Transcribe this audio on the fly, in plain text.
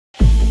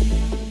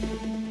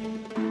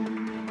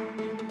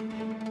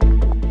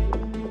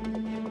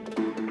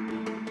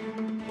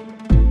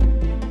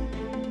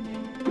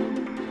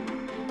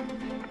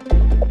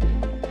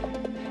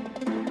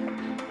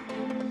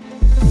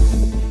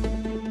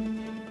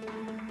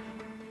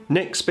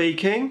Nick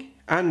speaking,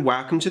 and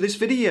welcome to this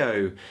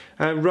video.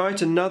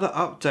 Right, another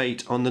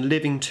update on the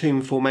living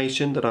tomb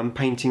formation that I'm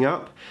painting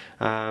up.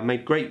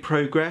 Made great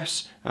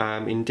progress.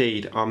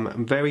 Indeed,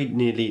 I'm very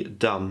nearly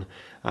done.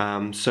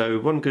 So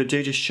what I'm going to do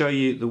is just show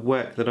you the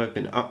work that I've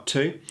been up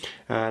to.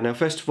 Now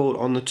first of all,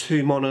 on the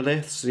two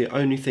monoliths, the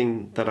only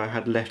thing that I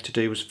had left to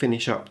do was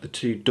finish up the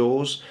two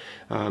doors,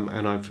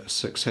 and I've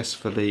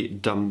successfully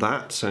done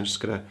that. So I'm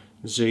just going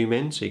to zoom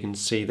in so you can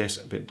see this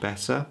a bit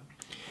better.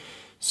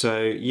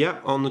 So yeah,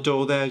 on the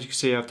door there, as you can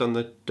see, I've done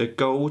the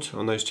gold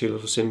on those two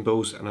little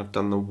symbols, and I've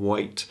done the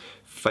white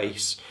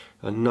face.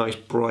 A nice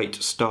bright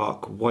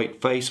stark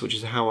white face, which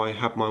is how I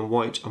have my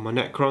white on my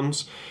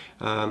Necrons.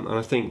 And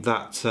I think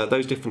that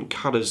those different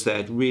colours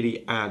there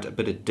really add a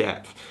bit of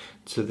depth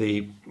to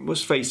the,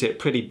 let's face it,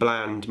 pretty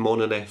bland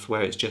monolith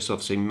where it's just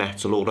obviously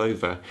metal all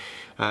over.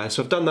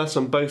 So I've done that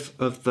on both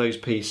of those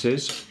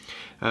pieces.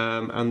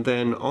 And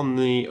then on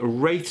the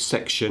Wraith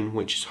section,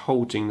 which is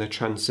holding the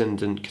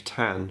Transcendent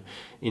Catan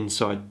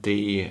inside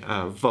the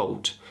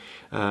vault,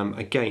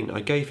 again I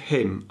gave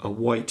him a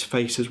white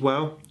face as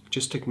well,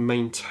 just to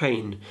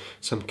maintain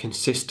some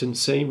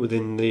consistency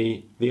within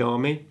the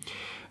army.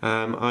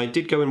 I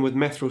did go in with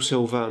Mithril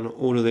Silver on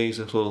all of these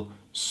little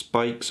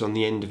spikes on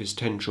the end of his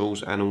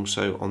tendrils, and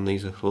also on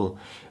these little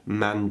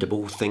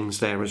mandible things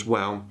there as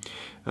well.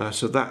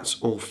 So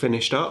that's all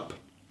finished up.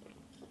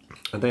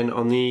 And then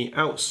on the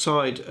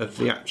outside of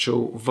the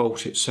actual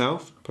vault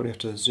itself, probably have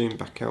to zoom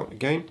back out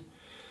again.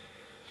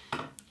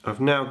 I've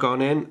now gone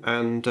in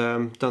and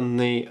done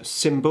the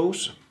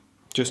symbols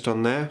just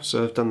on there.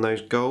 So I've done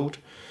those gold.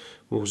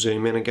 We'll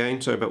zoom in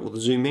again, sorry about all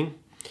the zooming.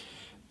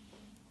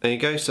 There you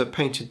go, so I've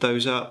painted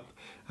those up,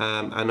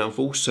 and I've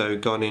also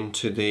gone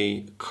into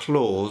the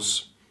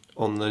claws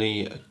on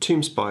the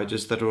tomb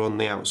spiders that are on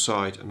the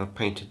outside, and I've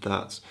painted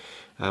that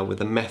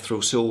with a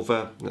Mithril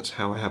Silver. That's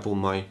how I have all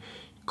my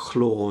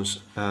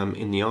claws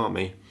in the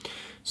army.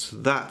 So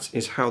that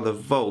is how the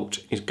vault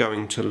is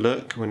going to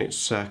look when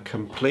it's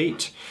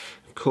complete.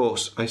 Of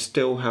course, I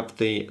still have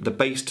the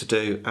base to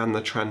do and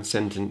the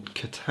Transcendent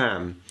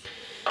Catan.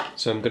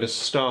 So I'm going to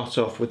start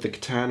off with the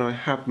Catan. I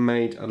have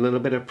made a little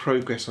bit of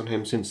progress on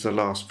him since the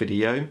last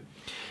video,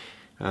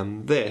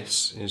 and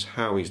this is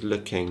how he's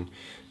looking.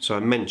 So I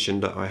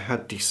mentioned that I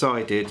had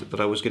decided that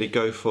I was going to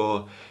go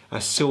for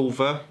a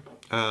silver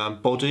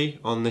body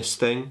on this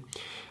thing.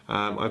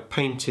 I've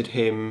painted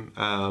him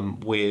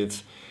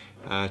with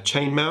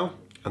chainmail,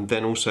 and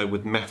then also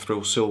with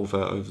Mithril Silver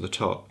over the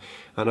top,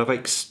 and I've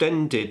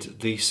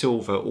extended the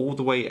silver all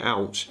the way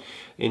out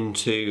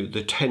into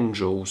the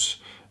tendrils,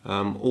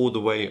 all the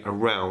way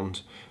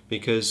around,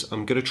 because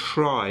I'm going to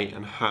try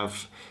and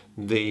have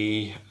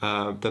the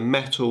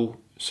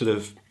metal sort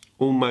of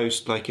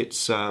almost like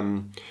it's like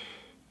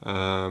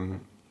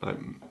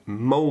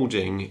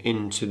moulding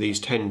into these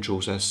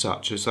tendrils as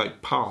such. It's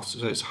like paths,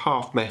 so it's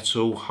half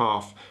metal,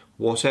 half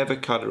whatever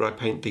colour I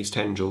paint these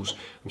tendrils.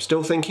 I'm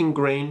still thinking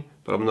green,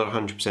 but I'm not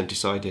 100%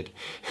 decided.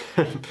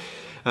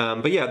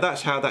 But yeah,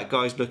 that's how that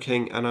guy's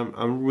looking, and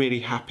I'm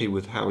really happy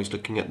with how he's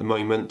looking at the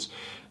moment.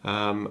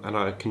 And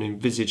I can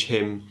envisage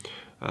him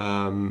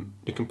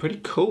looking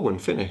pretty cool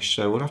and finished.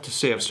 So we'll have to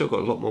see. I've still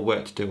got a lot more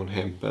work to do on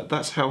him, but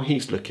that's how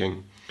he's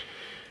looking.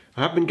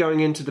 I have been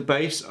going into the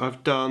base.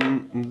 I've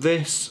done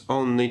this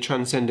on the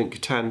Transcendent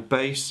Catan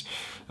base.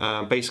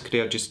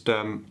 Basically I just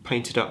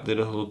painted up the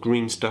little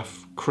green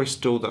stuff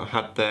crystal that I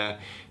had there,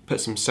 put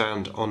some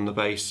sand on the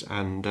base,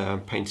 and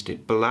painted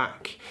it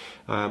black.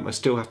 I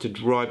still have to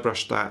dry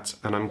brush that,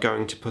 and I'm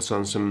going to put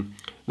on some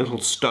little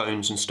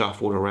stones and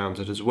stuff all around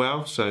it as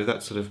well. So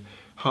that's sort of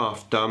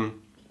half done.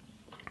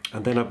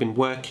 And then I've been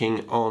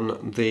working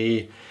on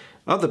the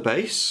other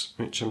base,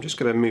 which I'm just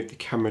going to move the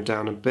camera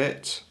down a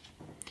bit.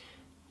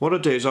 What I'll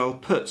do is I'll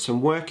put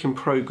some work in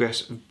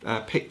progress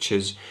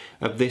pictures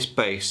of this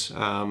base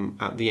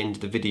at the end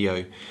of the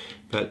video.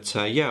 But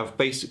yeah, I've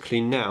basically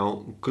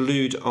now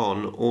glued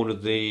on all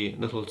of the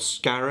little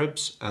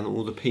scarabs and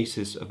all the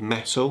pieces of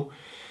metal.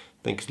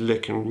 I think it's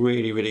looking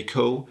really, really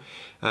cool.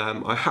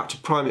 I had to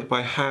prime it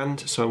by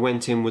hand, so I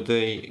went in with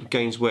the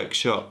Games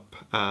Workshop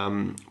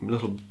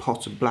little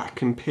pot of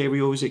Black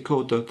Imperial, is it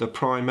called, the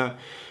primer.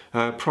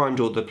 Primed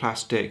all the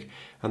plastic,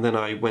 and then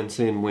I went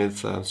in with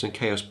some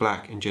Chaos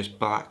Black and just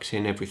blacked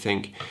in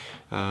everything,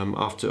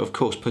 after of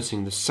course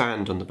putting the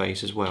sand on the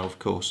base as well, of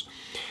course.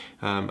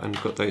 And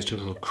I've got those two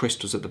little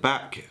crystals at the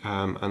back,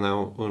 and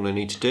now all I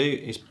need to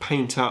do is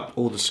paint up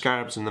all the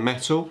scarabs and the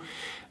metal.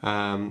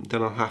 Then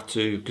I'll have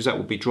to, because that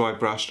will be dry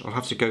brushed, I'll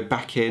have to go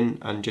back in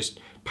and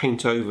just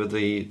paint over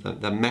the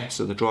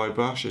mess of the dry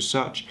brush as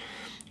such.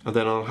 And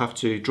then I'll have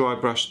to dry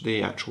brush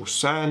the actual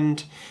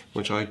sand,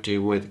 which I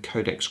do with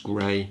Codex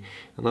Grey,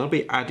 and I'll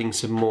be adding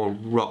some more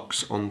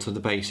rocks onto the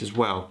base as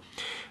well.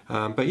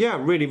 But yeah,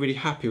 really, really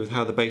happy with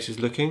how the base is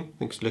looking. I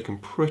think it's looking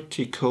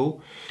pretty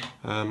cool.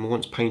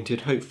 Once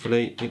painted,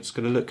 hopefully it's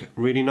going to look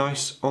really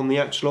nice on the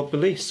actual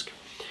obelisk.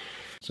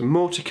 So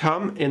more to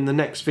come in the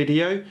next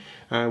video,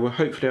 where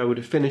hopefully I would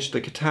have finished the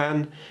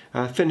Catan,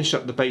 finished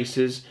up the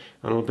bases,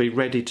 and I'll be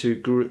ready to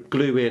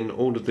glue in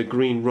all of the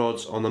green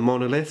rods on the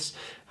monoliths,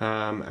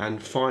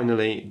 and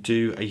finally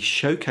do a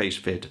showcase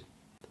vid.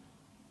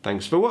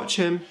 Thanks for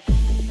watching.